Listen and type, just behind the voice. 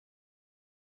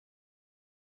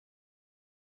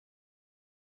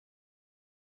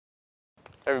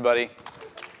Everybody.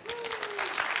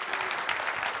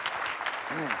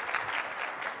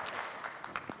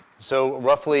 So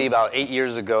roughly about 8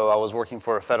 years ago, I was working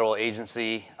for a federal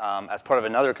agency as part of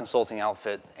another consulting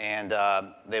outfit, and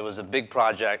there was a big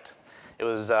project. It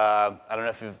was, I don't know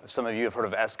if some of you have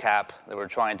heard of SCAP. They were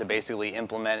trying to basically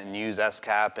implement and use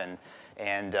SCAP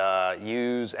and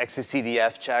use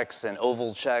XCCDF checks and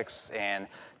oval checks and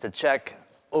to check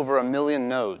over 1 million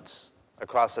nodes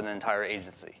across an entire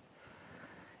agency.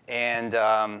 And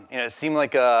it seemed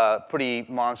like a pretty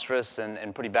monstrous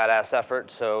and pretty badass effort.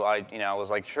 So I was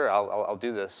like, sure, I'll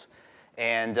do this.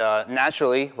 And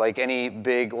naturally, like any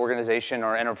big organization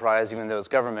or enterprise, even though it's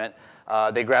government,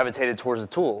 they gravitated towards the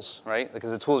tools, right?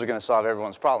 Because the tools are going to solve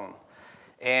everyone's problem.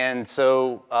 And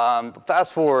so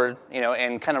fast forward,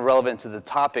 and kind of relevant to the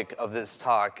topic of this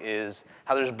talk is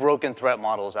how there's broken threat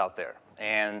models out there.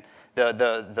 And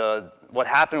what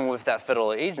happened with that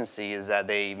federal agency is that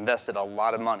they invested a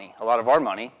lot of money, a lot of our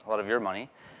money, a lot of your money,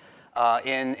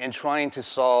 in trying to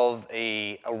solve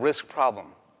a risk problem.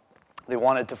 They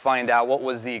wanted to find out what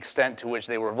was the extent to which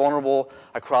they were vulnerable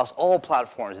across all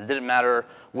platforms. It didn't matter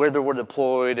where they were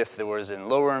deployed, if there was in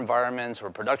lower environments or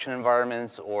production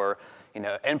environments or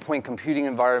endpoint computing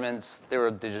environments. They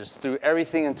just threw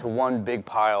everything into one big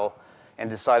pile and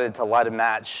decided to light a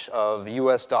match of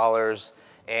US dollars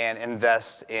and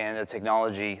invest in a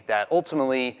technology that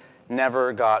ultimately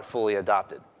never got fully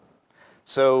adopted.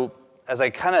 So as I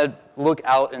kind of look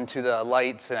out into the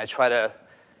lights and I try to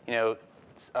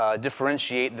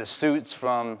differentiate the suits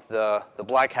from the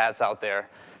black hats out there,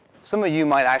 some of you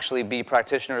might actually be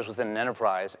practitioners within an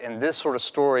enterprise, and this sort of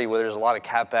story where there's a lot of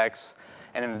CapEx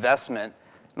and investment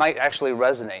might actually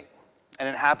resonate. And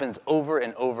it happens over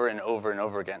and over and over and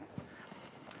over again.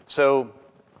 So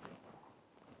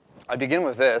I begin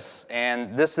with this,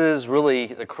 and this is really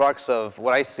the crux of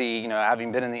what I see,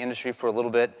 having been in the industry for a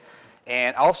little bit.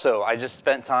 And also, I just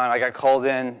spent time, I got called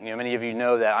in, many of you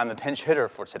know that I'm a pinch hitter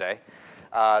for today.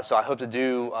 So I hope to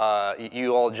do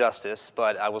you all justice,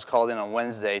 but I was called in on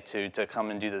Wednesday to come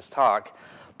and do this talk.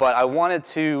 But I wanted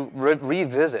to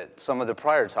revisit some of the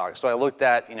prior talks. So I looked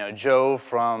at, Joe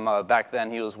from back then,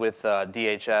 he was with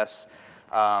DHS,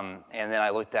 and then I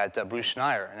looked at Bruce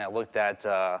Schneier, and I looked at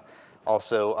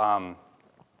also, I'm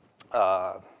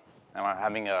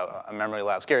having a memory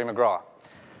lapse, Gary McGraw.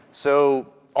 So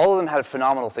all of them had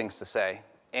phenomenal things to say.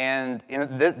 And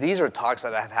these are talks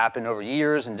that have happened over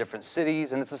years in different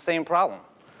cities, and it's the same problem.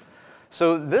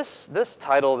 So this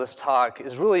talk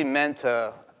is really meant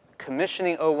to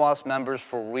commissioning OWASP members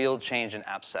for real change in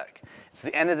AppSec. It's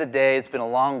the end of the day. It's been a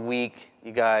long week.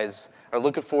 You guys are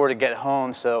looking forward to get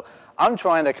home. So I'm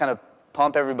trying to kind of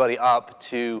pump everybody up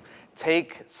to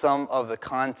take some of the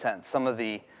content, some of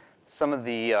the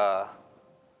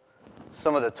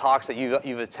talks that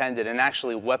you've attended, and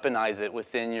actually weaponize it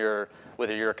within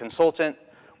whether you're a consultant,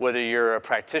 whether you're a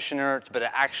practitioner, but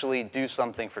to actually do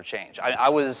something for change. I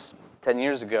was 10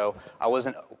 years ago. I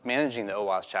wasn't managing the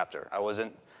OWASP chapter. I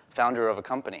wasn't founder of a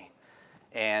company,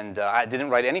 and I didn't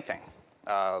write anything,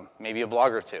 maybe a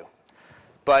blog or two.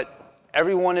 But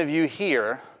every one of you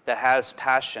here that has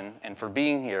passion, and for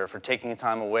being here, for taking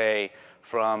time away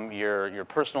from your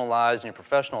personal lives and your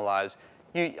professional lives,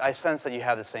 I sense that you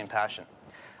have the same passion.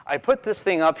 I put this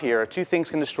thing up here, 2 things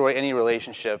can destroy any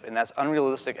relationship, and that's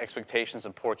unrealistic expectations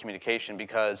and poor communication,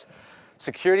 because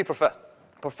security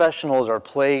professionals are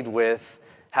plagued with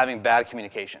having bad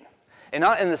communication. And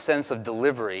not in the sense of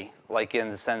delivery, like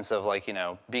in the sense of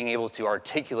being able to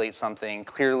articulate something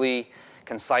clearly,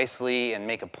 concisely, and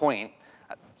make a point.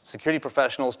 Security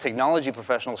professionals, technology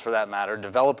professionals for that matter,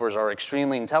 developers are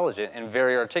extremely intelligent and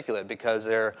very articulate because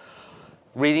they're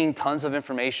reading tons of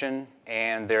information,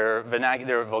 and their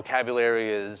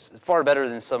vocabulary is far better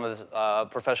than some of the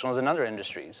professionals in other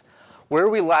industries. Where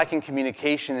we lack in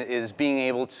communication is being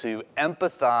able to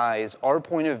empathize our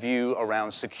point of view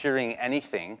around securing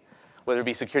anything, whether it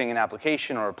be securing an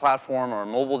application or a platform or a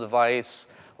mobile device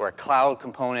or a cloud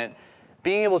component,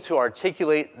 being able to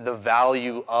articulate the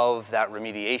value of that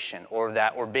remediation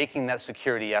or baking that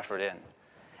security effort in.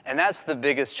 And that's the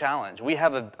biggest challenge. We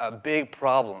have a big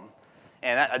problem.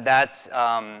 And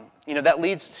that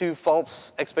leads to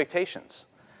false expectations.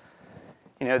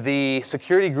 The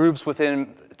security groups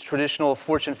within traditional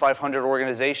Fortune 500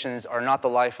 organizations are not the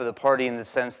life of the party in the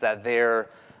sense that they're,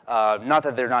 not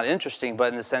that they're not interesting,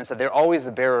 but in the sense that they're always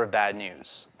the bearer of bad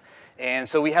news. And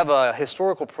so we have a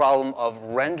historical problem of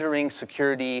rendering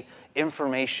security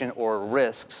information or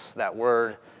risks, that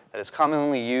word that is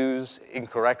commonly used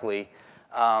incorrectly,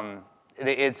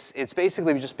 it's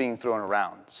basically just being thrown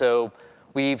around. So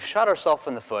we've shot ourselves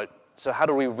in the foot. So how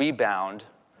do we rebound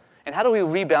And how do we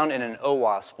rebound in an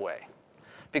OWASP way?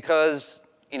 Because,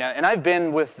 and I've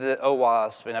been with the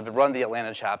OWASP, and I've run the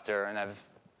Atlanta chapter, and I've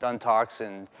done talks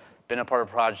and been a part of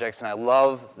projects, and I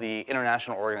love the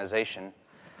international organization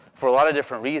for a lot of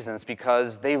different reasons,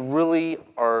 because they really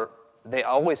are, they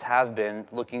always have been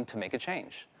looking to make a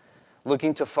change,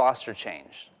 looking to foster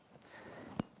change.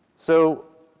 So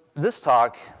this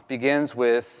talk begins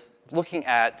with looking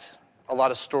at a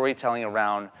lot of storytelling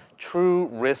around true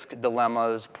risk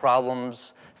dilemmas,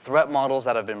 problems, threat models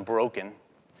that have been broken,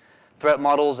 threat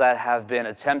models that have been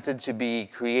attempted to be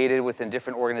created within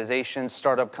different organizations,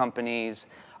 startup companies,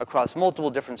 across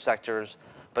multiple different sectors,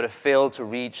 but have failed to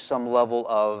reach some level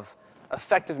of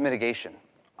effective mitigation.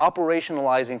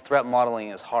 Operationalizing threat modeling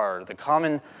is hard. The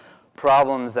common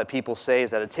problems that people say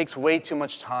is that it takes way too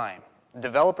much time.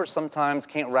 Developers sometimes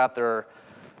can't wrap their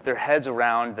heads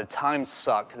around the time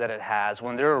suck that it has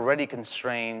when they're already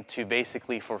constrained to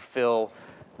basically fulfill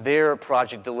their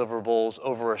project deliverables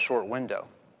over a short window.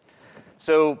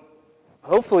 So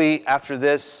hopefully after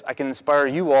this, I can inspire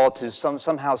you all to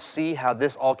somehow see how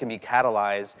this all can be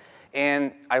catalyzed.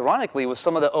 And ironically, with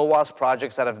some of the OWASP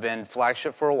projects that have been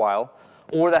flagship for a while,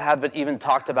 or that have been even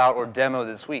talked about or demoed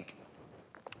this week.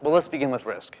 Well, let's begin with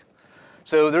risk.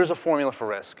 So there's a formula for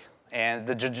risk. And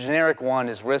the generic one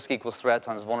is risk equals threat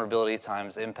times vulnerability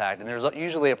times impact. And there's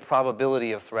usually a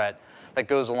probability of threat that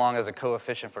goes along as a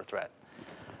coefficient for threat.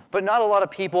 But not a lot of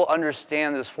people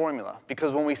understand this formula,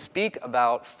 because when we speak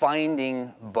about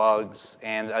finding bugs,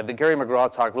 and the Gary McGraw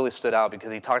talk really stood out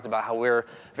because he talked about how we're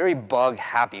very bug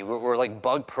happy.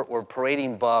 We're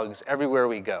parading bugs everywhere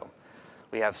we go.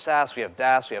 We have SAS, we have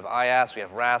DAS, we have IAS, we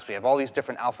have RAS, we have all these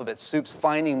different alphabet soups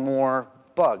finding more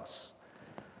bugs.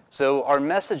 So our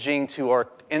messaging to our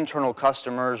internal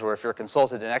customers, or if you're a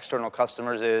consultant and external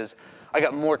customers, is, I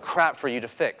got more crap for you to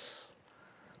fix.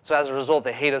 So as a result,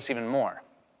 they hate us even more.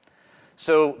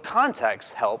 So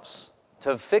context helps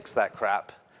to fix that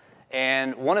crap.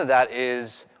 And one of that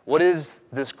is, what is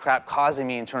this crap causing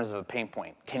me in terms of a pain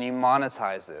point? Can you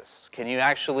monetize this? Can you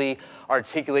actually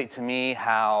articulate to me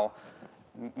how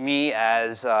me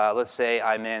as, let's say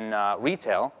I'm in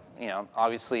retail,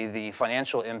 obviously the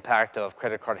financial impact of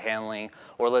credit card handling,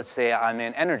 or let's say I'm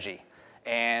in energy,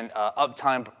 and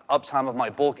uptime of my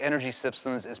bulk energy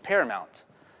systems is paramount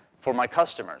for my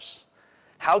customers.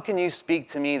 How can you speak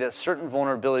to me that certain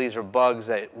vulnerabilities or bugs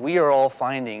that we are all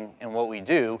finding in what we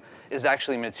do is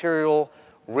actually material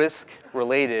risk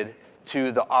related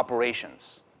to the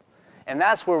operations? And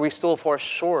that's where we still fall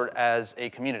short as a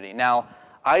community. Now,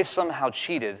 I somehow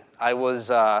cheated. I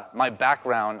was, my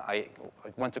background, I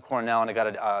went to Cornell and I got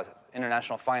an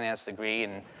international finance degree,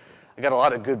 and I got a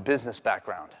lot of good business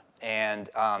background. And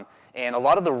a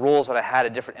lot of the roles that I had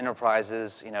at different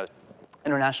enterprises,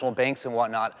 international banks and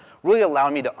whatnot, really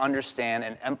allowed me to understand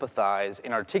and empathize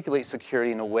and articulate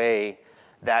security in a way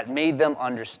that made them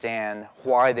understand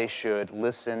why they should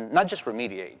listen, not just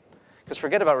remediate. Because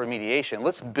forget about remediation,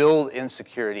 let's build in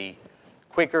security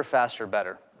quicker, faster,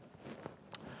 better.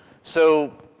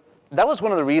 So that was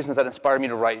one of the reasons that inspired me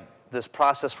to write this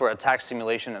process for attack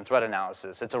simulation and threat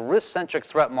analysis. It's a risk-centric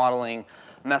threat modeling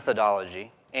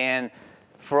methodology. And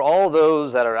for all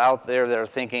those that are out there that are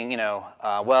thinking,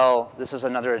 well, this is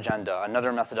another agenda,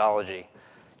 another methodology,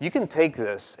 you can take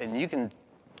this and you can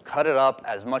cut it up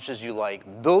as much as you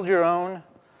like. Build your own,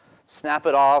 snap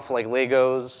it off like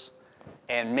Legos,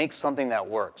 and make something that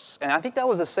works. And I think that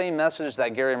was the same message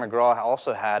that Gary McGraw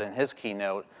also had in his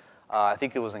keynote. I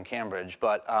think it was in Cambridge.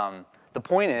 But the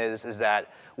point is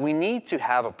that we need to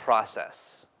have a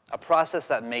process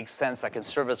that makes sense, that can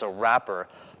serve as a wrapper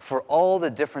for all the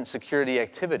different security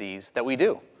activities that we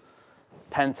do.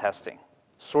 Pen testing,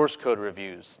 source code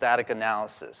reviews, static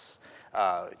analysis,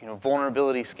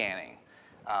 vulnerability scanning,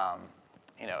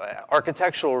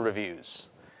 architectural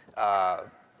reviews.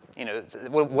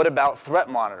 What about threat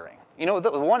monitoring?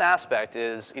 The one aspect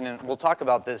is, we'll talk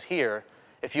about this here.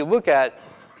 If you look at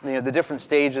the different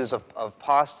stages of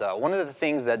PASTA, one of the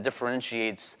things that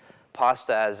differentiates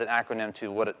PASTA as an acronym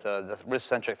to the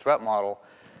risk-centric threat model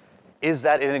is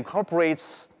that it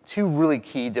incorporates two really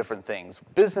key different things: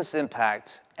 business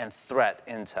impact and threat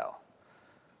intel.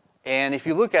 And if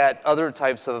you look at other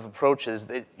types of approaches,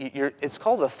 it's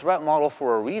called a threat model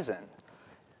for a reason.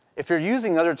 If you're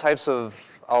using other types of,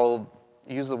 I'll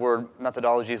use the word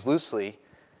methodologies loosely,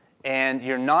 and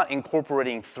you're not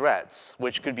incorporating threats,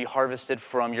 which could be harvested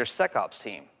from your SecOps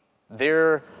team,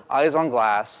 they're eyes on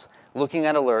glass, looking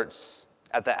at alerts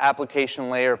at the application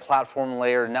layer, platform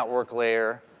layer, network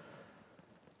layer.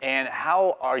 And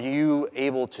how are you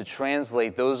able to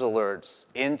translate those alerts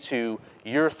into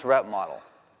your threat model?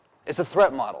 It's a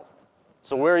threat model.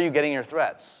 So where are you getting your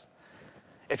threats?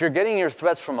 If you're getting your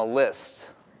threats from a list,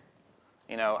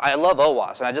 I love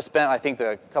OWASP, and I just spent, I think,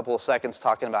 a couple of seconds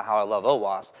talking about how I love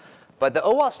OWASP, but the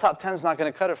OWASP top 10 is not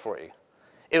going to cut it for you.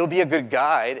 It'll be a good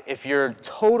guide if you're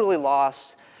totally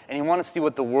lost and you want to see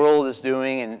what the world is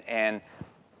doing, and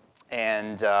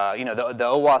the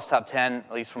OWASP top 10,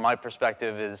 at least from my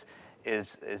perspective,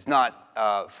 is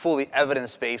not fully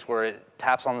evidence-based, where it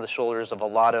taps on the shoulders of a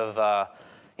lot of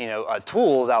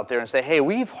tools out there and say, hey,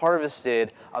 we've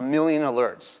harvested 1 million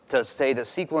alerts to say that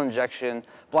SQL injection,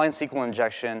 blind SQL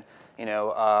injection,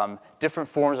 different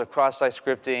forms of cross-site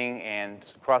scripting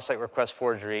and cross-site request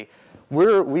forgery.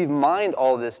 We've mined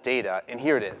all this data, and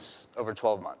here it is over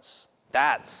 12 months.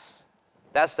 That's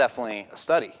definitely a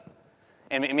study.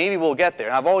 And maybe we'll get there.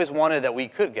 And I've always wanted that we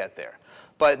could get there.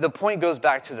 But the point goes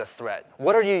back to the threat.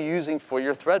 What are you using for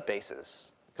your threat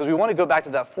basis? Because we want to go back to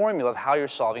that formula of how you're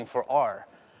solving for R,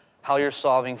 how you're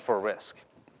solving for risk.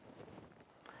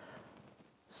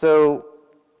 So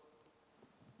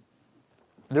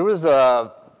there was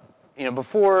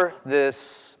before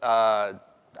this, I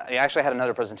actually had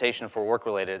another presentation for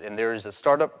work-related, and there is a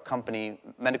startup company,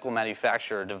 medical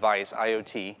manufacturer device,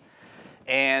 IoT,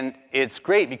 and it's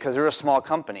great because they're a small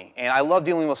company. And I love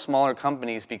dealing with smaller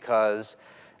companies because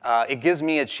it gives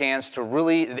me a chance to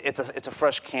really, it's a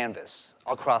fresh canvas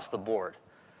across the board.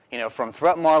 From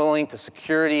threat modeling to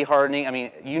security hardening, I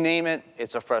mean, you name it,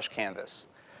 it's a fresh canvas.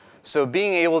 So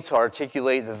being able to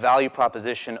articulate the value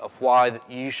proposition of why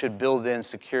you should build in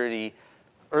security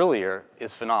earlier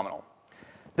is phenomenal.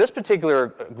 This particular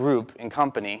group and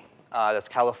company that's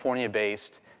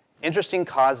California-based, interesting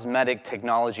cosmetic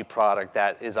technology product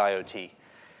that is IoT.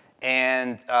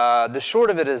 And the short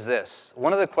of it is this.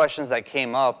 One of the questions that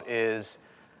came up is,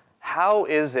 how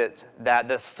is it that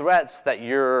the threats that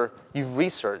you've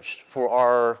researched for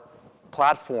our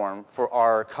platform, for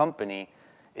our company,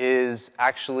 is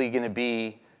actually going to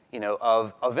be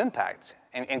of impact?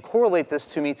 And correlate this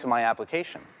to my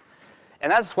application.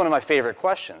 And that's one of my favorite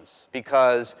questions,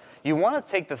 because you want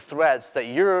to take the threats that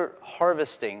you're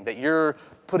harvesting, that you're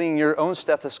putting your own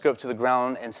stethoscope to the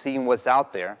ground and seeing what's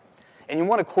out there, and you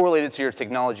want to correlate it to your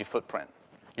technology footprint,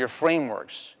 your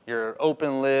frameworks, your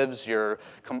open libs, your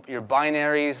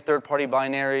binaries, third-party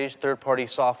binaries, third-party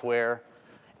software,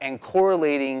 and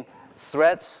correlating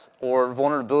threats or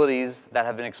vulnerabilities that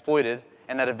have been exploited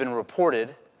and that have been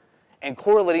reported, and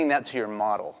correlating that to your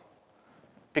model,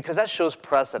 because that shows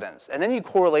precedence. And then you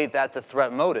correlate that to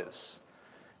threat motives.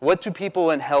 What do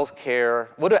people in healthcare,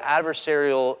 what do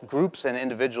adversarial groups and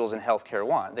individuals in healthcare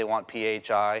want? They want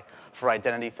PHI for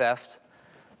identity theft.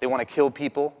 They want to kill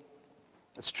people.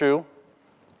 It's true.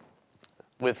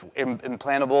 With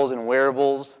implantables and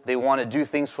wearables, they want to do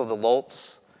things for the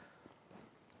lulz.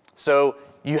 So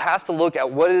you have to look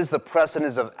at what is the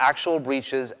precedence of actual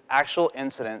breaches, actual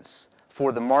incidents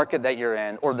for the market that you're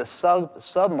in, or the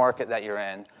sub-market that you're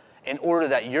in order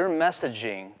that your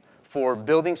messaging for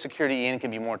building security in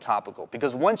can be more topical.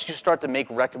 Because once you start to make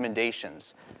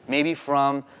recommendations, maybe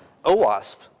from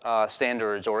OWASP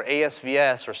standards or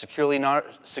ASVS or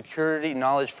security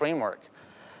knowledge framework,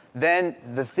 then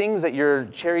the things that you're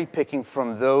cherry picking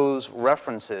from those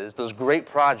references, those great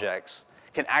projects,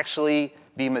 can actually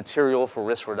be material for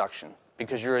risk reduction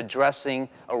because you're addressing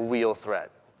a real threat.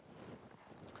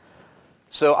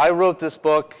 So I wrote this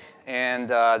book, and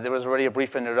there was already a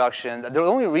brief introduction. The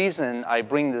only reason I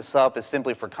bring this up is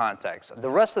simply for context. The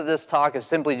rest of this talk is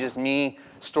simply just me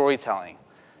storytelling,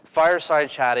 fireside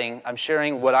chatting. I'm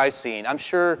sharing what I've seen. I'm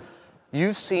sure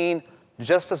you've seen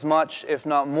just as much, if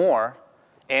not more.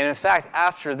 And in fact,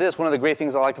 after this, one of the great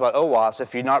things I like about OWASP,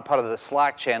 if you're not part of the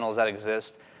Slack channels that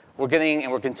exist, we're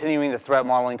continuing the threat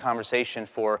modeling conversation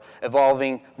for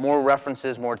evolving more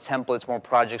references, more templates, more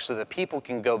projects so that people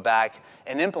can go back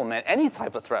and implement any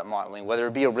type of threat modeling, whether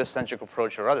it be a risk-centric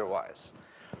approach or otherwise.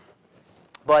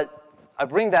 But I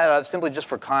bring that up simply just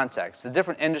for context. The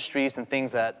different industries and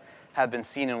things that have been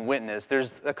seen and witnessed,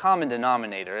 there's a common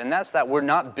denominator, and that's that we're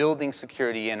not building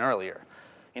security in earlier.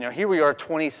 Here we are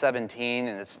 2017,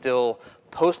 and it's still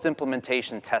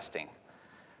post-implementation testing.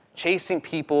 Chasing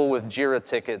people with JIRA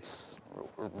tickets,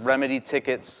 remedy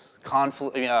tickets,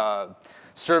 ServiceNow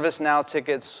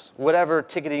tickets, whatever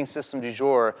ticketing system du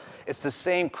jour, it's the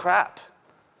same crap.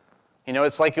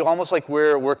 It's like almost like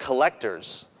we're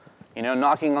collectors,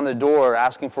 knocking on the door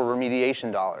asking for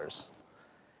remediation dollars.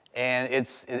 And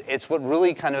it's what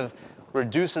really kind of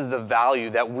reduces the value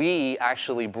that we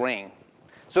actually bring.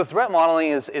 So threat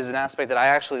modeling is an aspect that I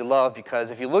actually love, because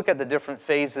if you look at the different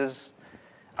phases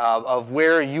of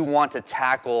where you want to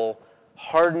tackle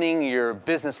hardening your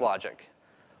business logic,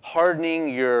 hardening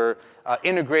your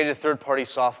integrated third-party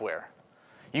software,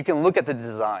 you can look at the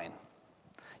design.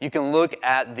 You can look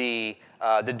at the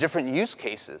different use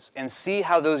cases and see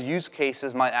how those use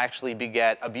cases might actually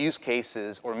beget abuse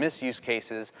cases or misuse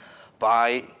cases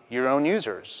by your own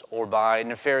users or by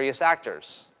nefarious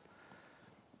actors.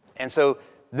 And so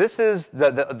this is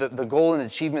the goal and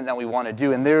achievement that we want to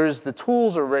do. And there's the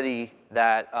tools already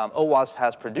that OWASP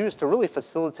has produced to really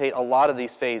facilitate a lot of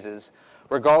these phases,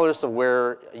 regardless of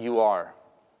where you are.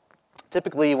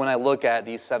 Typically, when I look at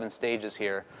these 7 stages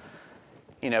here,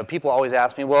 people always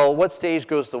ask me, well, what stage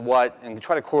goes to what, and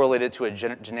try to correlate it to a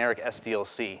generic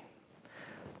SDLC.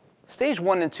 Stage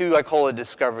 1 and 2, I call a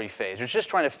discovery phase. It's just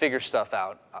trying to figure stuff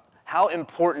out. How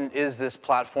important is this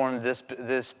platform, this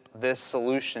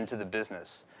solution to the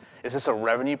business? Is this a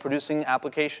revenue-producing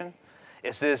application?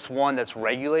 Is this one that's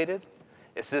regulated?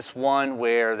 Is this one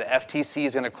where the FTC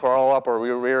is going to crawl up our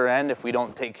rear end if we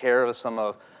don't take care of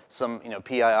some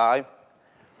PII?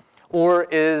 Or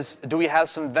do we have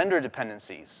some vendor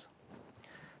dependencies?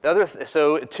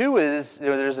 So 2 is,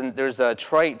 there's a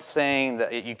trait saying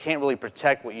that you can't really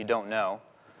protect what you don't know.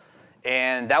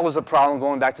 And that was a problem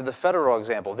going back to the federal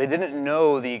example. They didn't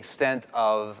know the extent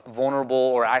of vulnerable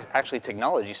or actually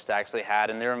technology stacks they had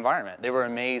in their environment. They were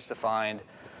amazed to find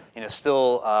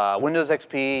still Windows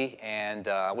XP,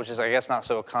 and which is, I guess, not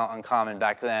so uncommon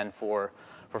back then for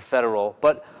federal,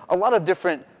 but a lot of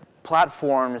different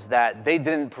platforms that they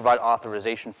didn't provide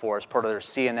authorization for as part of their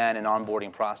CNN and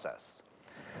onboarding process.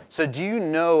 So do you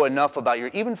know enough about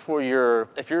if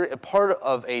you're a part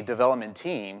of a development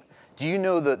team, do you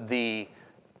know that the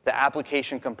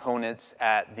application components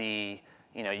at the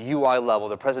UI level,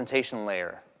 the presentation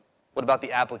layer? What about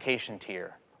the application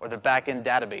tier or the backend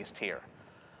database tier?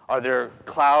 Are there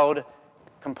cloud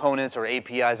components or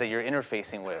APIs that you're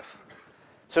interfacing with?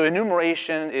 So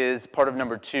enumeration is part of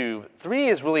number 2. 3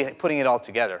 is really putting it all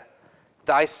together,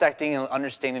 dissecting and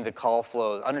understanding the call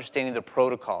flows, understanding the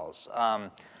protocols.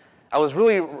 I was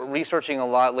really researching a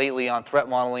lot lately on threat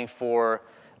modeling for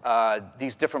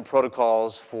these different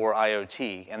protocols for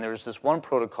IoT. And there's this one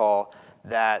protocol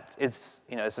that it's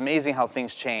amazing how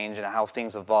things change and how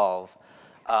things evolve.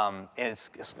 And it's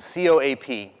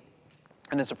COAP.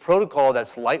 And it's a protocol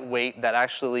that's lightweight that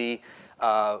actually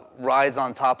rides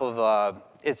on top of,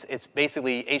 it's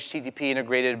basically HTTP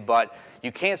integrated, but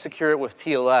you can't secure it with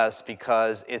TLS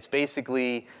because it's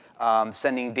basically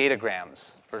sending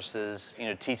datagrams versus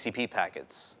TCP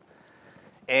packets.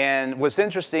 And what's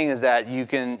interesting is that you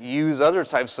can use other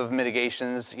types of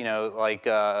mitigations, like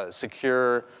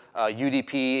secure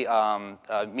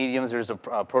UDP mediums. There's a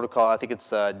protocol, I think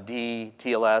it's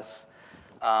DTLS,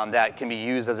 that can be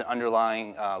used as an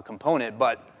underlying component.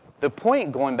 But the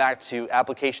point, going back to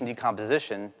application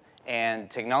decomposition and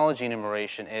technology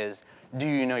enumeration, is do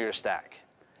you know your stack?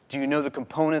 Do you know the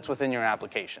components within your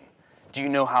application? Do you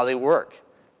know how they work?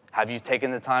 Have you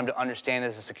taken the time to understand,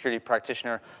 as a security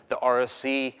practitioner, the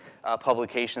RFC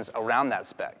publications around that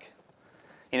spec?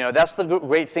 That's the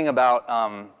great thing about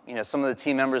some of the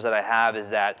team members that I have is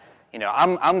that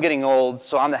I'm getting old,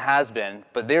 so I'm the has-been,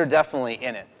 but they're definitely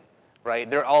in it, right?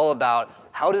 They're all about,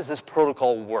 how does this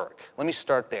protocol work? Let me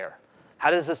start there.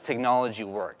 How does this technology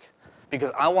work?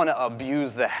 Because I want to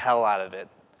abuse the hell out of it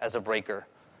as a breaker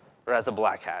or as a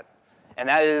black hat. And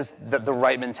that is the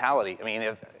right mentality. I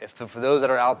mean, for those that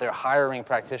are out there, hiring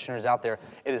practitioners out there,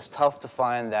 it is tough to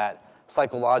find that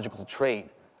psychological trait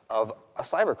of a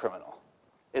cyber criminal.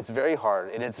 It's very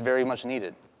hard, and it's very much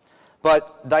needed.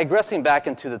 But digressing back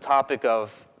into the topic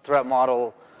of threat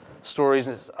model stories,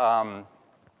 the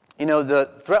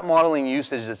threat modeling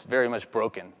usage is very much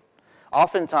broken.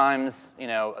 Oftentimes,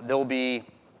 there'll be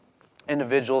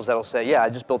individuals that'll say, yeah, I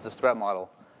just built this threat model.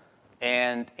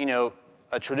 And,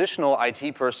 a traditional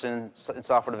IT person in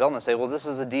software development say, well, this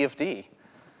is a DFD.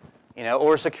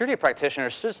 Or a security practitioner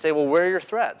should say, well, where are your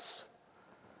threats?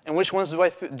 And which ones do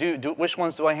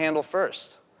I handle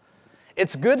first?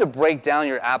 It's good to break down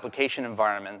your application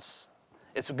environments.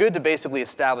 It's good to basically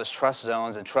establish trust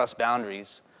zones and trust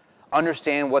boundaries,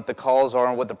 understand what the calls are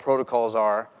and what the protocols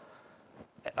are,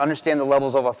 understand the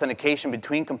levels of authentication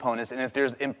between components, and if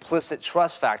there's implicit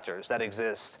trust factors that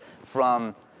exist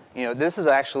from, this is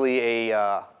actually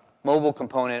a mobile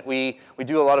component. We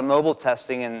do a lot of mobile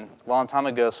testing, and a long time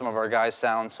ago, some of our guys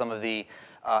found some of the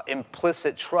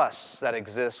implicit trusts that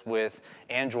exist with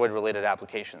Android-related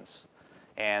applications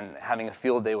and having a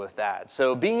field day with that.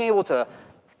 So being able to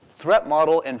threat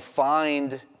model and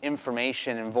find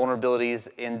information and vulnerabilities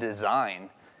in design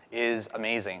is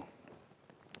amazing.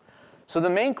 So the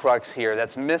main crux here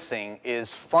that's missing is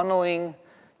funneling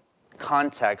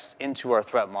context into our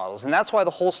threat models. And that's why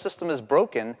the whole system is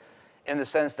broken, in the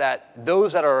sense that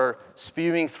those that are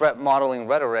spewing threat modeling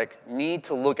rhetoric need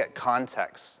to look at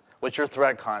context. What's your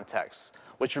threat context?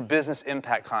 What's your business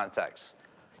impact context?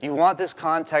 You want this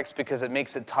context because it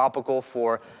makes it topical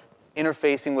for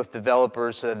interfacing with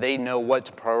developers so that they know what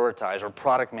to prioritize, or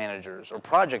product managers, or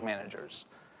project managers.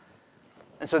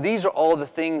 And so these are all the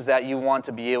things that you want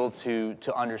to be able to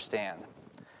understand.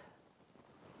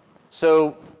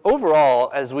 So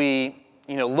overall, as we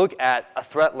look at a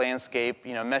threat landscape,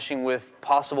 meshing with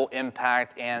possible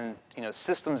impact and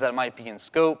systems that might be in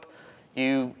scope,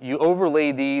 you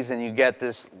overlay these and you get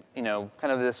this kind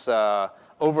of this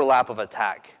overlap of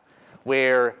attack,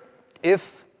 where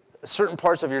if certain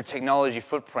parts of your technology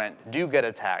footprint do get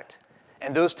attacked,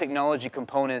 and those technology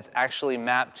components actually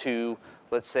map to,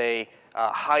 let's say,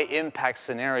 high impact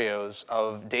scenarios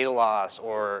of data loss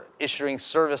or issuing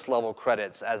service level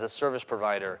credits as a service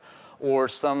provider, or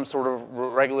some sort of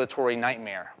regulatory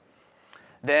nightmare,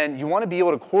 then you want to be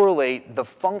able to correlate the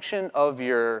function of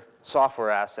your software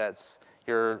assets,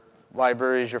 your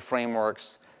libraries, your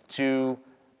frameworks, to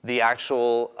the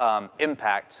actual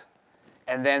impact,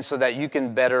 and then so that you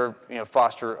can better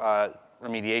foster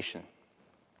remediation.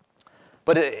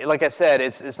 But like I said,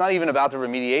 it's not even about the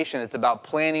remediation, it's about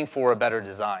planning for a better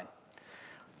design.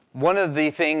 One of the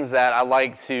things that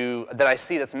I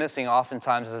see that's missing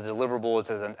oftentimes as a deliverable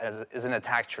is an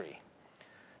attack tree.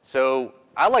 So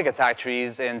I like attack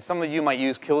trees, and some of you might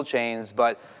use kill chains,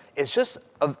 but it's just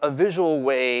a visual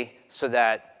way so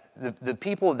that the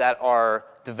people that are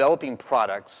developing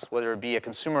products, whether it be a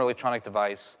consumer electronic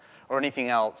device or anything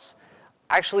else,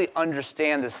 actually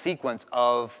understand the sequence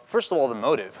of, first of all, the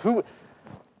motive.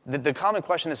 The common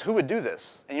question is, who would do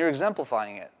this? And you're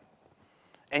exemplifying it.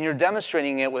 And you're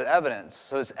demonstrating it with evidence.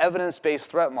 So it's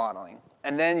evidence-based threat modeling.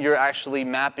 And then you're actually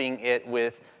mapping it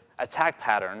with attack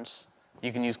patterns.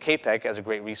 You can use KPEG as a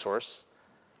great resource.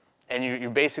 And you're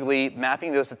basically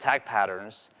mapping those attack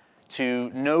patterns to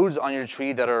nodes on your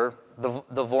tree that are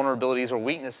the vulnerabilities or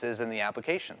weaknesses in the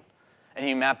application. And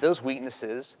you map those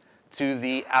weaknesses to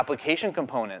the application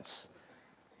components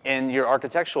in your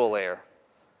architectural layer.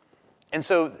 And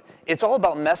so it's all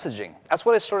about messaging. That's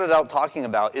what I started out talking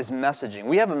about, is messaging.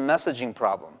 We have a messaging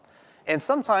problem. And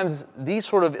sometimes these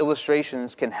sort of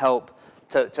illustrations can help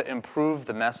to improve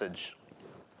the message.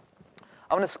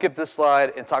 I'm going to skip this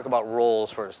slide and talk about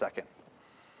roles for a second.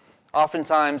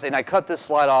 Oftentimes, and I cut this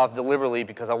slide off deliberately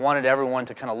because I wanted everyone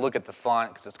to kind of look at the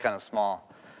font because it's kind of small.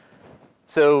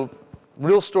 So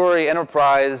real story,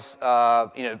 enterprise,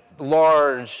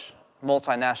 large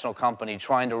multinational company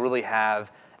trying to really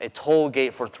have a toll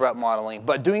gate for threat modeling,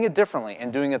 but doing it differently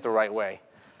and doing it the right way.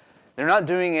 They're not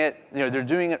doing it, they're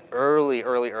doing it early.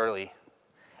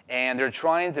 And they're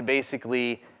trying to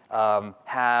basically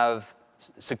have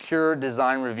secure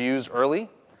design reviews early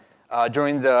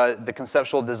during the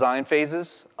conceptual design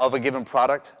phases of a given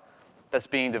product that's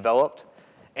being developed.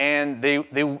 And they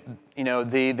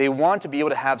want to be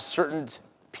able to have certain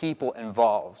people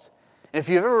involved. And if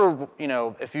you've ever,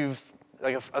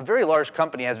 like a very large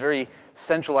company has very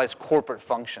centralized corporate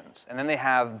functions, and then they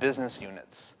have business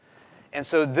units. And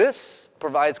so this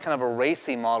provides kind of a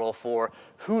racing model for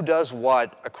who does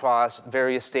what across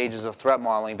various stages of threat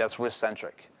modeling that's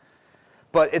risk-centric.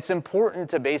 But it's important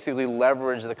to basically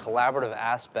leverage the collaborative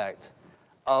aspect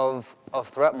of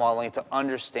threat modeling to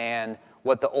understand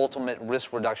what the ultimate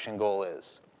risk reduction goal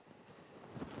is.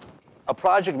 A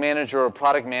project manager or a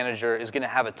product manager is going to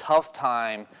have a tough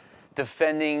time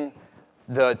defending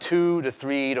the 2 to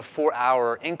 3 to 4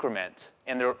 hour increment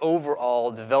in their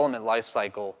overall development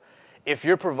lifecycle if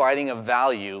you're providing a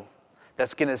value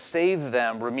that's going to save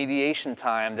them remediation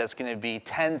time that's going to be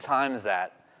 10 times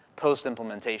that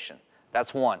post-implementation.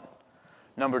 That's one.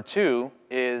 Number two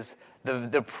is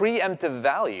the preemptive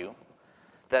value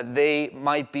that they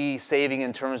might be saving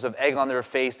in terms of egg on their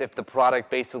face if the product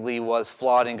basically was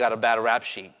flawed and got a bad rap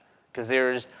sheet. Because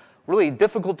there's really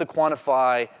difficult to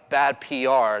quantify bad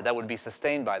PR that would be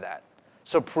sustained by that.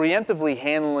 So preemptively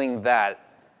handling that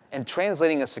and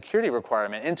translating a security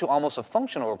requirement into almost a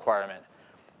functional requirement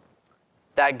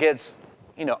that gets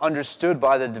understood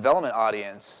by the development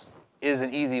audience is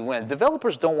an easy win.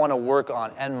 Developers don't want to work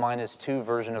on N-2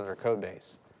 version of their code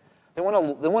base. They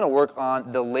want to work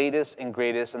on the latest and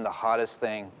greatest and the hottest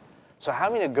thing. So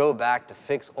having to go back to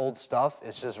fix old stuff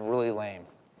is just really lame.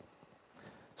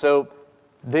 So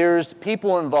there's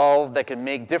people involved that can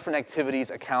make different activities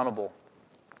accountable.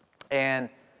 And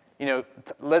going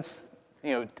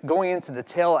into the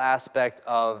tail aspect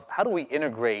of how do we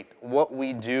integrate what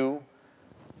we do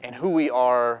and who we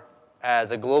are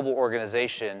as a global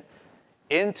organization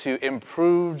into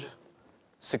improved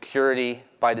security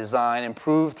by design,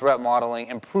 improved threat modeling,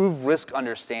 improved risk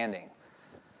understanding.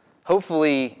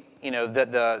 Hopefully,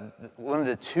 one of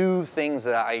the two things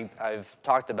that I've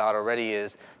talked about already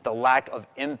is the lack of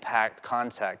impact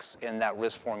context in that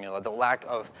risk formula, the lack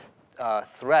of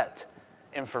threat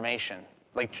information.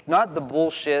 Like, not the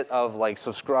bullshit of like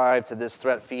subscribe to this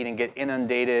threat feed and get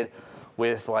inundated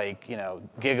with like,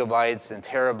 gigabytes and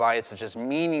terabytes of just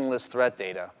meaningless threat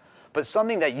data, but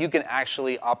something that you can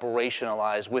actually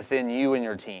operationalize within you and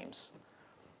your teams.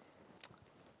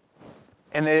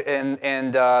 And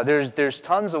there's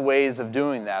tons of ways of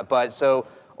doing that. But so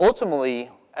ultimately,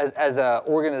 as an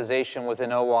organization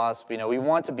within OWASP, we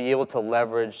want to be able to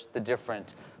leverage the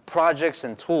different projects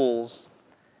and tools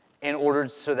in order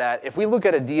so that if we look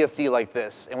at a DFD like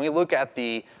this, and we look at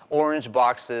the orange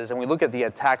boxes, and we look at the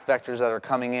attack vectors that are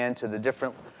coming into the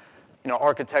different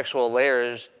architectural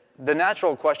layers, the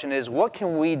natural question is, what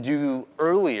can we do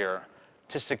earlier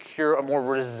to secure a more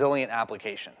resilient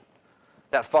application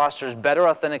that fosters better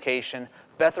authentication,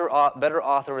 better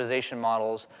authorization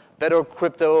models, better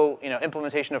crypto,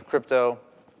 implementation of crypto,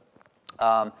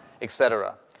 et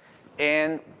cetera.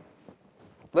 And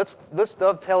let's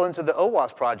dovetail into the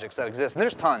OWASP projects that exist. And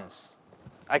there's tons.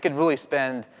 I could really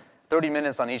spend 30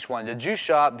 minutes on each one. The juice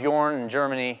shop, Bjorn in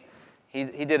Germany,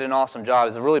 he did an awesome job.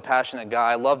 He's a really passionate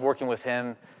guy. I loved working with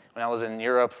him when I was in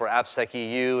Europe for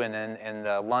AppSecUSA and then in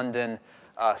the London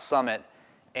summit.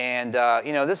 And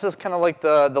this is kind of like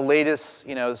the latest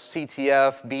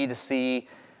CTF, B2C,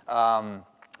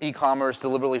 e-commerce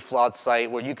deliberately flawed site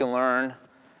where you can learn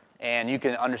and you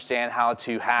can understand how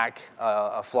to hack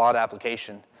a flawed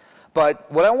application. But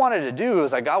what I wanted to do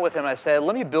is I got with him and I said,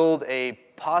 let me build a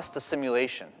pasta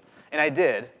simulation. And I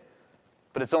did,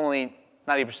 but it's only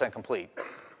 90% complete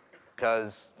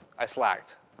because I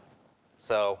slacked.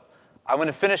 So I'm going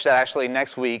to finish that actually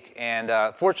next week.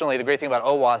 And fortunately, the great thing about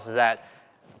OWASP is that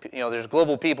there's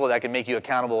global people that can make you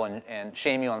accountable and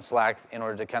shame you on Slack in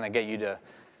order to kind of get you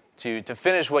to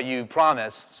finish what you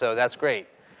promised. So that's great.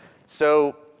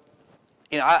 So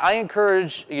I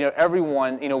encourage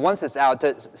everyone once it's out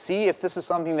to see if this is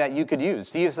something that you could use.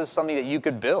 See if this is something that you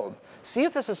could build. See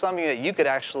if this is something that you could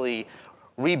actually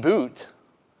reboot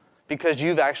because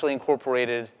you've actually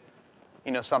incorporated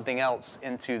something else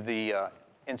into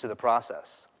the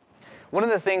process. One of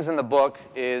the things in the book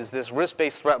is this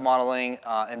risk-based threat modeling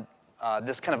and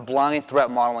this kind of blind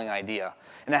threat modeling idea.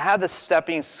 And I have this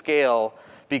stepping scale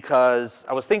because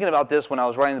I was thinking about this when I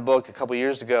was writing the book a couple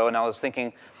years ago, and I was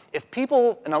thinking, if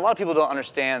people, and a lot of people don't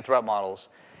understand threat models,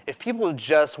 if people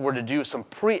just were to do some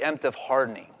preemptive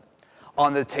hardening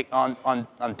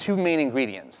on two main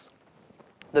ingredients,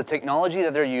 the technology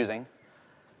that they're using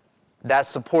that's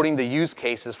supporting the use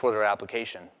cases for their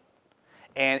application,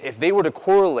 and if they were to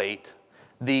correlate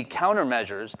the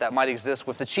countermeasures that might exist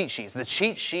with the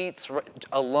cheat sheets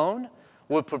alone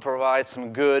would provide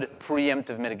some good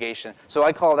preemptive mitigation. So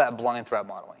I call that blind threat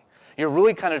modeling. You're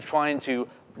really kind of trying to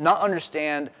not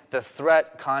understand the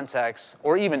threat context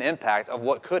or even impact of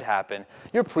what could happen.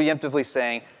 You're preemptively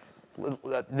saying,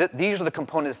 these are the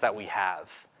components that we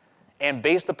have. And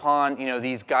based upon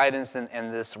these guidance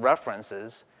and this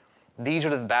references, these are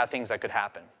the bad things that could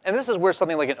happen. And this is where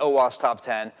something like an OWASP top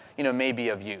 10 may be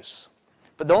of use.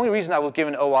 But the only reason I was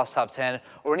given OWASP top 10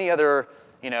 or any other,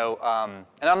 and I'm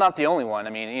not the only one. I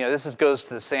mean, this goes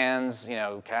to the SANS,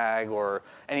 CAG or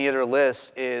any other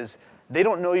list, is they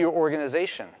don't know your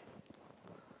organization.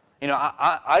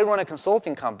 I run a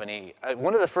consulting company.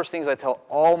 One of the first things I tell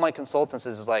all my consultants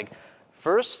is like,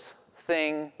 first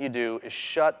thing you do is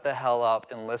shut the hell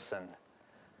up and listen.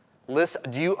 Listen,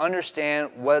 do you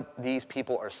understand what these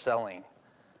people are selling?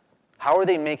 How are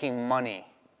they making money?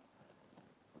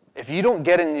 If you don't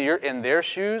get in their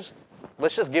shoes,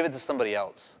 let's just give it to somebody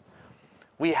else.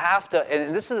 We have to,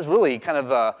 and this is really kind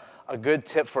of a good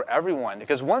tip for everyone,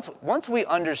 because once we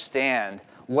understand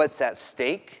what's at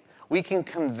stake, we can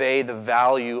convey the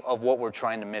value of what we're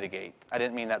trying to mitigate. I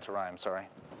didn't mean that to rhyme, sorry.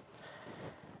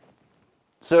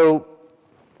 So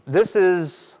this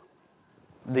is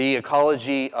the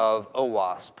ecology of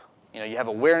OWASP. You have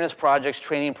awareness projects,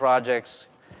 training projects,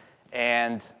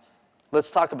 and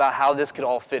let's talk about how this could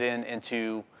all fit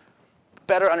into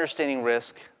better understanding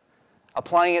risk,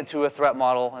 applying it to a threat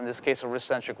model, in this case a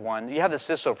risk-centric one. You have the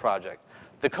CISO project.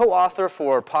 The co-author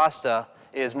for PASTA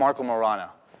is Marco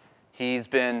Morana. He's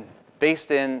been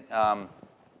based in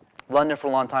London for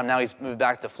a long time. Now he's moved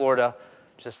back to Florida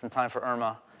just in time for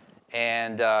Irma,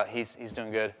 and he's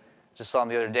doing good. Just saw him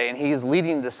the other day, and he is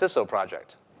leading the CISO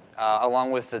project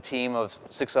along with a team of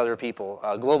 6 other people,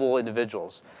 global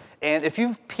individuals. And if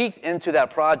you've peeked into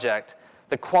that project,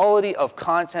 the quality of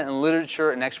content and literature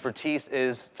and expertise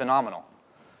is phenomenal,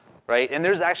 right? And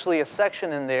there's actually a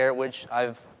section in there which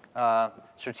I've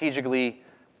strategically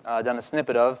done a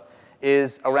snippet of,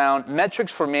 is around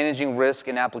metrics for managing risk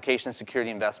in application security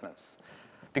investments.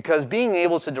 Because being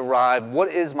able to derive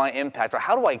what is my impact, or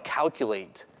how do I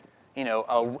calculate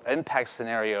an impact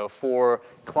scenario for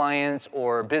clients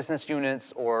or business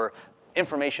units or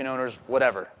information owners,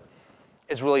 whatever,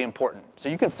 is really important. So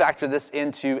you can factor this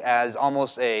into as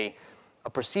almost a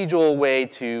procedural way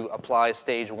to apply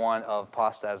stage 1 of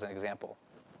POSTA as an example.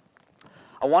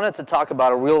 I wanted to talk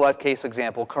about a real-life case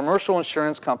example. Commercial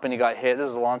insurance company got hit. This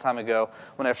is a long time ago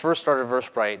when I first started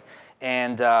Versprite.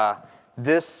 And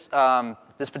this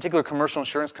particular commercial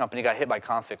insurance company got hit by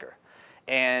Conficker.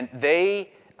 And they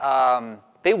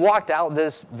walked out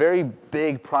this very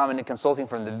big, prominent consulting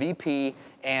firm, the VP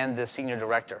and the senior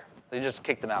director. They just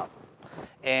kicked them out.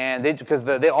 And because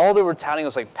all they were touting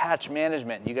was like patch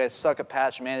management. You guys suck at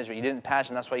patch management. You didn't patch,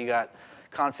 and that's why you got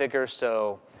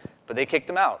Conficker. But they kicked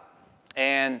them out.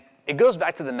 And it goes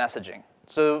back to the messaging.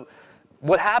 So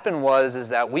what happened is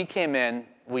that we came in,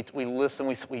 we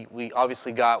listened, we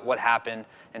obviously got what happened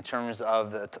in terms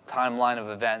of the timeline of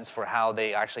events for how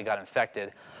they actually got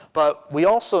infected. But we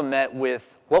also met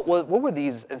with what were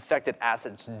these infected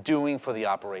assets doing for the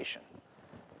operation?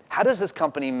 How does this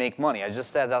company make money? I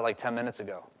just said that like 10 minutes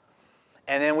ago.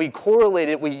 And then we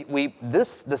correlated,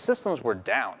 the systems were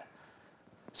down.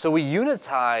 So we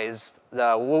unitized,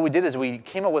 what we did is we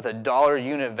came up with a dollar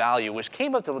unit value, which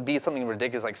came up to be something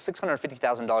ridiculous, like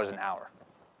 $650,000 an hour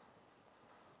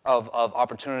of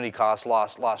opportunity cost,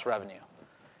 lost revenue.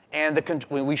 And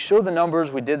when we showed the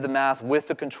numbers, we did the math with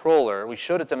the controller, we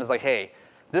showed it to them as like, hey,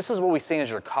 this is what we see as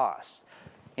your cost.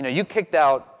 You kicked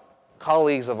out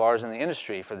colleagues of ours in the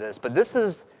industry for this, but this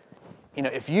is,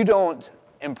 if you don't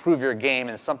improve your game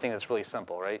in something that's really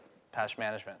simple, right? Patch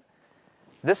management.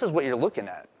 This is what you're looking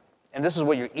at, and this is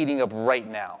what you're eating up right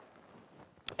now.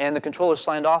 And the controller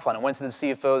signed off on it, went to the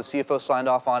CFO signed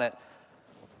off on it,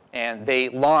 and they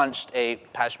launched a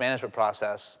patch management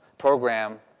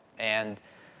program, and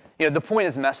the point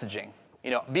is messaging.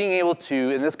 Being able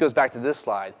to, and this goes back to this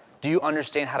slide, do you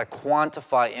understand how to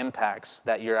quantify impacts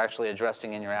that you're actually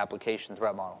addressing in your application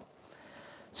threat model?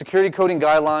 Security coding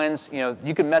guidelines,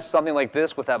 you can mess something like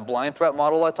this with that blind threat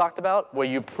model I talked about, where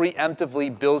you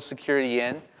preemptively build security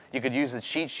in. You could use the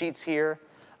cheat sheets here.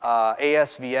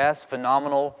 ASVS,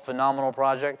 phenomenal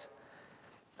project.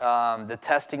 The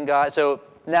testing guide. So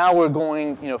now we're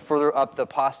going further up the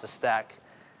POSTA stack.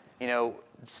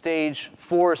 Stage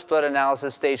 4 is threat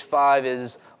analysis. Stage 5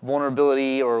 is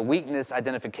vulnerability or weakness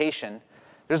identification.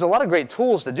 There's a lot of great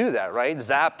tools to do that, right?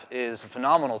 Zap is a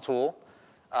phenomenal tool.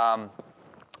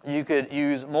 You could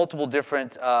use multiple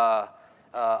different a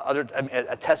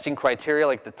testing criteria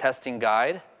like the testing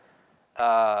guide.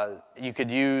 You could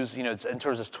use, in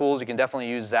terms of tools, you can definitely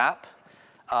use Zap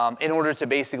in order to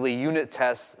basically unit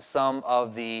test some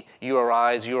of the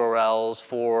URIs, URLs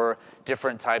for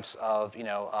different types of,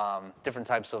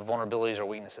 vulnerabilities or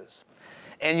weaknesses.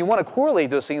 And you want to correlate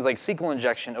those things like SQL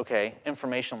injection. Okay,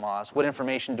 information loss. What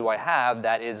information do I have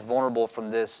that is vulnerable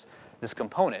from this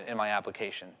component in my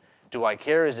application? Do I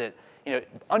care? Is it,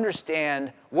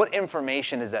 understand what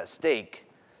information is at stake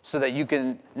so that you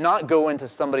can not go into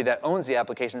somebody that owns the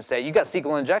application and say, you got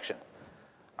SQL injection.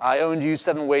 I owned you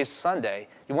 7 ways Sunday.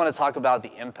 You want to talk about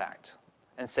the impact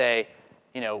and say,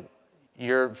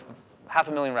 you're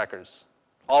 500,000 records,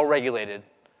 all regulated.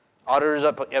 Auditors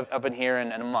up in here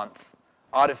in a month.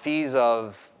 Audit fees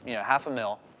of,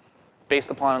 $500,000 based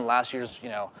upon last year's,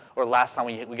 or last time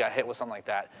we got hit with something like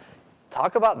that.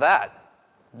 Talk about that.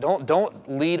 Don't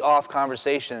lead off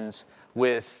conversations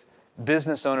with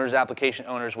business owners, application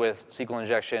owners with SQL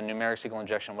injection, numeric SQL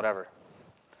injection, whatever.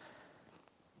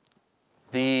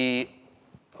 The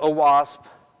OWASP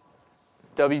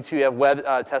W2F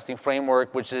web testing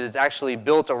framework, which is actually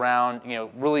built around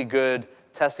really good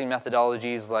testing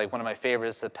methodologies, like one of my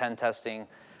favorites, the pen testing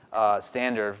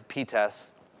standard,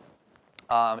 P-test,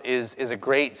 is a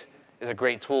great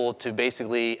tool to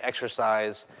basically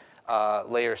exercise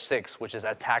layer 6, which is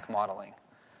attack modeling.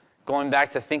 Going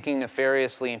back to thinking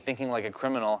nefariously and thinking like a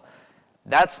criminal,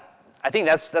 I think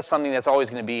that's something that's always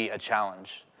going to be a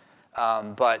challenge.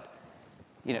 But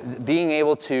being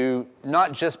able to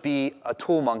not just be a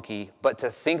tool monkey, but to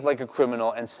think like a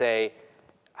criminal and say,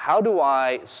 how do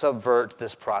I subvert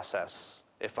this process?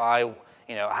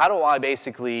 How do I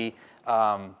basically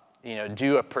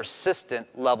do a persistent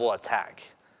level attack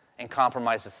and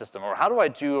compromise the system? Or how do I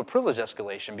do a privilege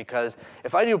escalation? Because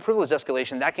if I do a privilege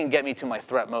escalation, that can get me to my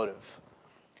threat motive.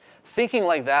 Thinking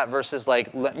like that versus like,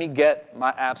 let me get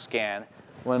my app scan,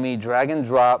 let me drag and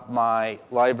drop my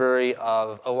library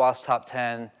of OWASP top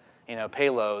 10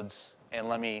 payloads, and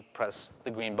let me press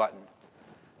the green button.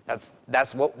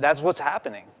 That's what's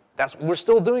happening. We're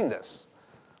still doing this.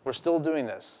 We're still doing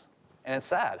this, and it's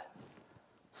sad.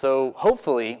 So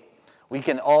hopefully, we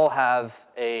can all have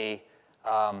a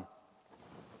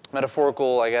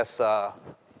metaphorical, I guess,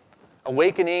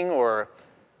 awakening or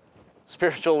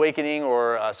spiritual awakening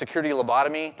or security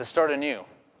lobotomy to start anew,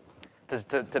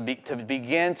 to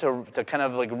begin to kind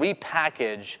of like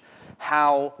repackage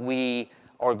how we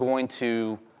are going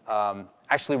to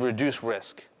actually reduce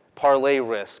risk, parlay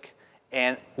risk,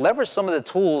 and leverage some of the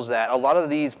tools that a lot of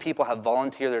these people have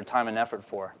volunteered their time and effort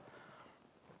for.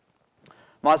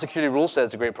 Mod Security Rule Set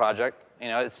is a great project. You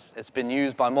know, it's been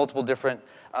used by multiple different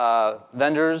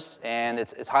vendors, and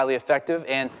it's highly effective.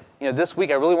 And you know, this week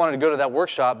I really wanted to go to that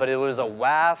workshop, but it was a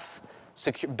WAF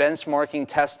benchmarking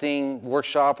testing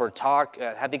workshop or talk.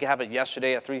 I think it happened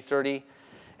yesterday at 3:30,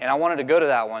 and I wanted to go to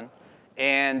that one.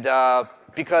 And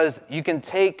because you can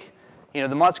take, you know,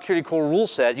 the Mod Security Core Rule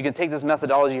Set, you can take this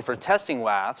methodology for testing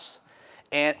WAFs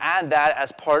and add that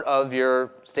as part of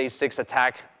your stage 6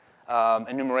 attack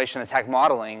enumeration attack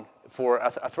modeling for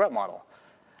a threat model.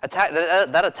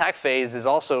 That attack phase is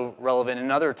also relevant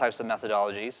in other types of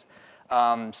methodologies.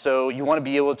 So you want to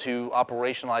be able to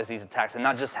operationalize these attacks and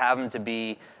not just have them to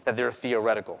be that they're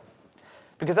theoretical.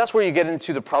 Because that's where you get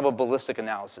into the probabilistic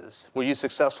analysis. Were you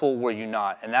successful, were you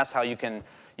not? And that's how you can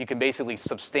basically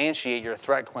substantiate your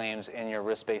threat claims in your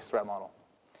risk-based threat model.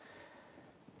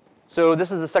 So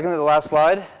this is the second to the last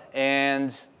slide.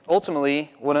 And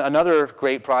ultimately, another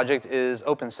great project is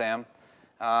OpenSAM.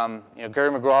 You know,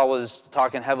 Gary McGraw was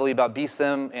talking heavily about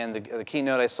BSIM in the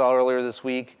keynote I saw earlier this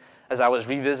week as I was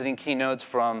revisiting keynotes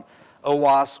from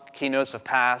OWASP, keynotes of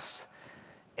past.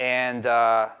 And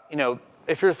you know,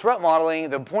 if you're threat modeling,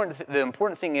 the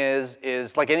important thing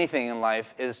is like anything in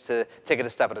life, is to take it a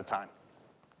step at a time.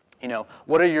 You know,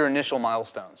 what are your initial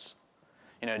milestones?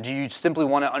 You know, do you simply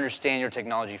want to understand your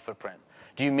technology footprint?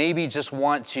 Do you maybe just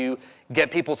want to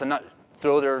get people to not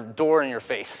throw their door in your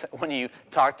face when you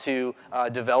talk to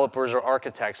developers or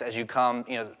architects as you come,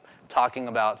 you know, talking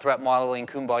about threat modeling,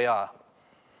 kumbaya?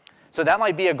 So that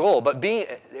might be a goal, but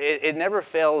it never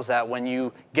fails that when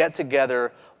you get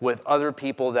together with other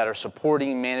people that are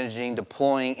supporting, managing,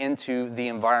 deploying into the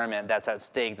environment that's at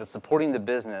stake, that's supporting the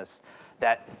business,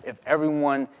 that if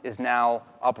everyone is now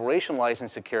operationalizing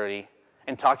security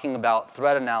and talking about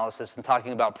threat analysis and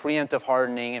talking about preemptive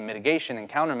hardening and mitigation and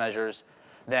countermeasures,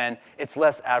 then it's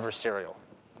less adversarial.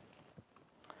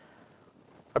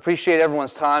 Appreciate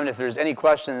everyone's time, and if there's any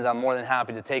questions, I'm more than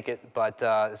happy to take it. But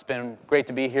it's been great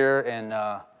to be here in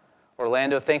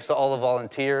Orlando. Thanks to all the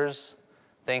volunteers.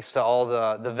 Thanks to all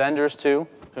the vendors, too,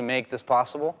 who make this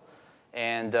possible.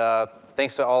 And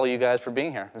thanks to all of you guys for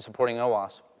being here and supporting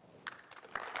OWASP.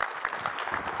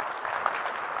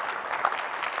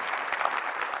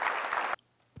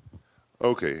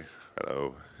 Okay,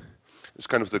 hello. It's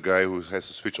kind of the guy who has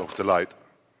to switch off the light.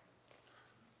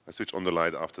 I switched on the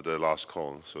light after the last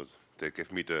call, so they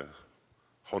gave me the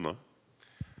honor.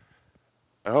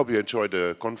 I hope you enjoyed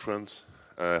the conference.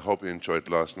 I hope you enjoyed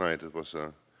last night. It was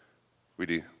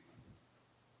really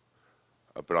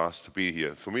a blast to be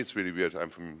here. For me, it's really weird. I'm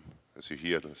from, as you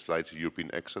hear, a slight European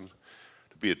accent.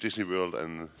 To be at Disney World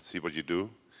and see what you do. It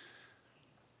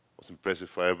was impressive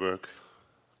firework,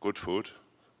 good food,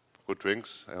 good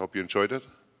drinks. I hope you enjoyed it.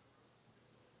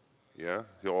 Yeah,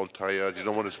 you're all tired, you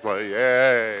don't want to play,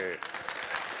 yay!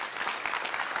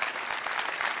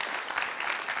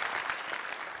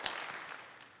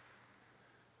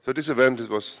 So this event, it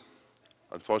was,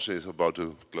 unfortunately, is about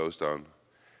to close down.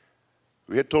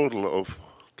 We had a total of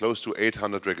close to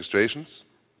 800 registrations.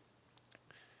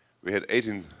 We had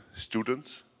 18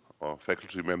 students or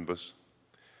faculty members.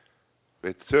 We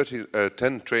had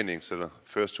 10 trainings in the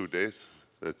first 2 days,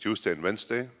 Tuesday and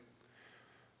Wednesday.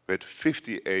 We had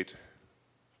 58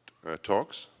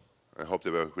 talks. I hope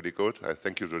they were really good. I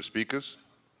thank you to the speakers.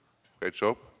 Great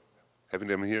job having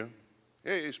them here.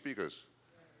 Yay, speakers.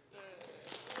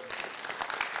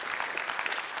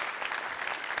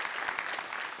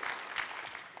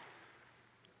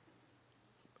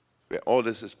 All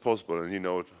this is possible, and you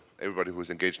know, everybody who is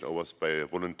engaged in OWASP by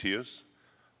volunteers.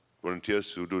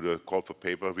 Volunteers who do the call for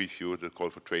paper review, the call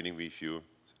for training review.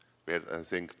 We had, I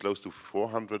think, close to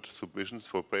 400 submissions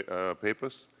for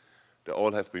papers. They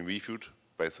all have been reviewed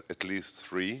by at least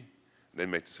 3. They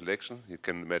make the selection. You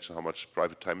can imagine how much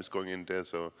private time is going in there.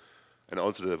 So, and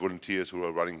also the volunteers who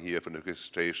are running here from the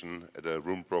registration, at the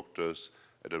room proctors,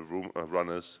 at the room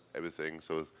runners, everything.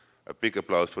 So a big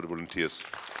applause for the volunteers.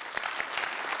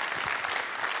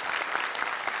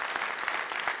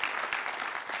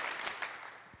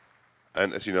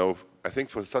 And as you know, I think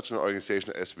for such an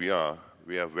organization as we are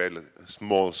a very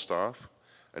small staff.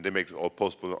 and they make it all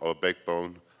possible, our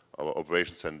backbone, our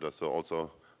operation center. So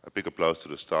also a big applause to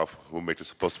the staff who make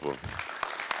this possible.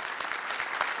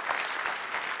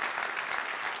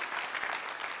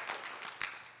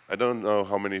 I don't know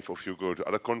how many of you go to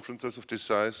other conferences of this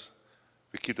size.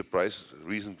 We keep the price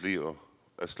reasonably or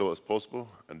as low as possible,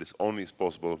 and this only is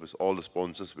possible with all the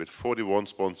sponsors. With 41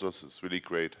 sponsors, it's really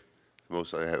great. The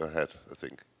most I ever had, I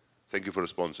think. Thank you for the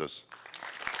sponsors.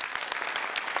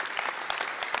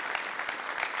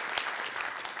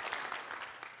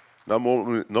 Now,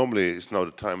 normally it's now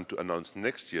the time to announce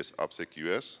next year's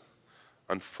AppSecUSA.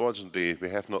 Unfortunately, we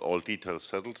have not all details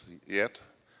settled yet,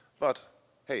 but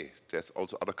hey, there's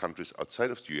also other countries outside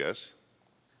of the US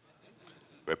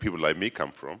where people like me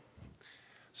come from.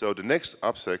 So the next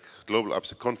AppSec, Global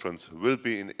AppSec Conference will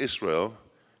be in Israel,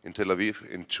 in Tel Aviv,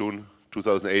 in June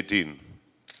 2018.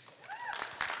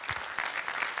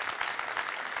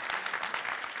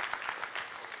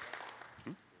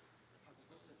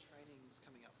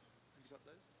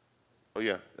 Oh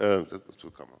yeah, that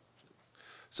will come up.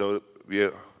 So we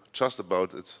are just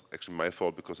about, it's actually my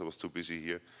fault because I was too busy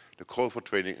here. The call for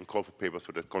training and call for papers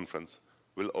for that conference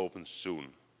will open soon.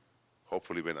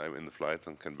 Hopefully when I'm in the flight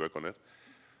and can work on it.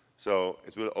 So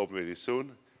it will open really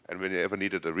soon. And when you ever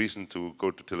needed a reason to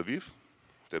go to Tel Aviv,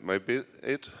 that might be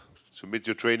it. Submit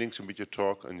your training, submit your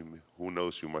talk, and who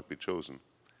knows, you might be chosen.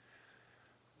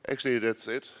 Actually, that's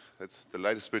it. That's the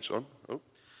light is switched on. Oh.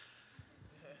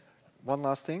 One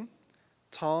last thing.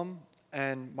 Tom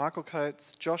and Michael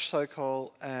Coates, Josh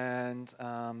Sokol, and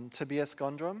Tobias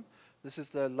Gondrom. This is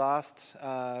the last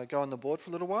go on the board for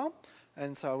a little while,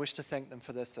 and so I wish to thank them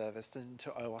for their service to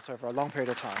OWASP over a long period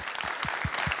of time.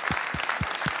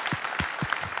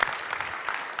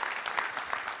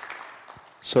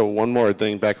 So one more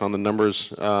thing back on the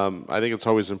numbers. I think it's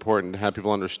always important to have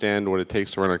people understand what it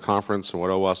takes to run a conference and what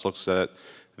OWASP looks at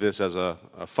this as a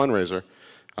fundraiser.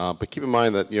 But keep in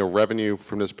mind that revenue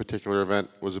from this particular event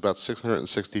was about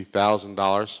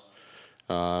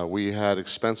 $660,000. We had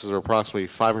expenses of approximately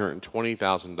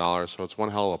 $520,000, so it's one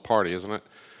hell of a party, isn't it?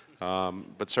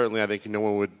 But certainly I think no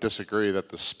one would disagree that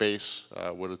the space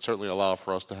would certainly allow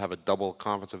for us to have a double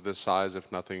conference of this size,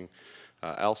 if nothing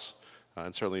else.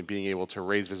 And certainly being able to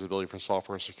raise visibility for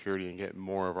software security and get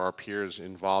more of our peers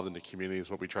involved in the community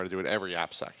is what we try to do at every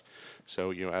AppSec.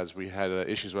 So, as we had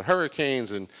issues with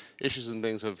hurricanes and issues and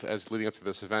things as leading up to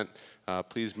this event,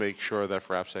 please make sure that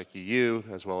for AppSec EU,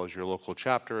 as well as your local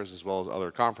chapters, as well as other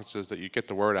conferences, that you get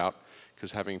the word out,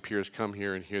 because having peers come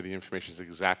here and hear the information is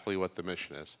exactly what the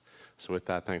mission is. So with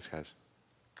that, thanks, guys.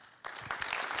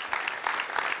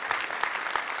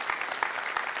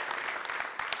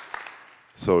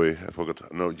 Sorry, I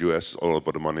forgot. No, US is all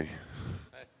about the money.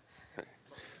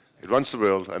 It runs the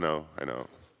world, I know. Gotta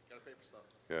pay for stuff.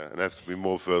 Yeah, and I have to be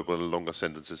more verbal and longer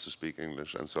sentences to speak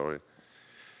English, I'm sorry.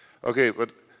 Okay,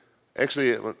 but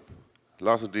actually, last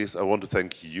but not least, I want to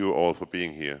thank you all for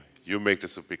being here. You make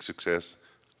this a big success.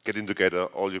 Getting together,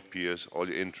 all your peers, all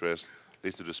your interests,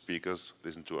 listen to the speakers,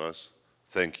 listen to us.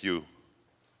 Thank you.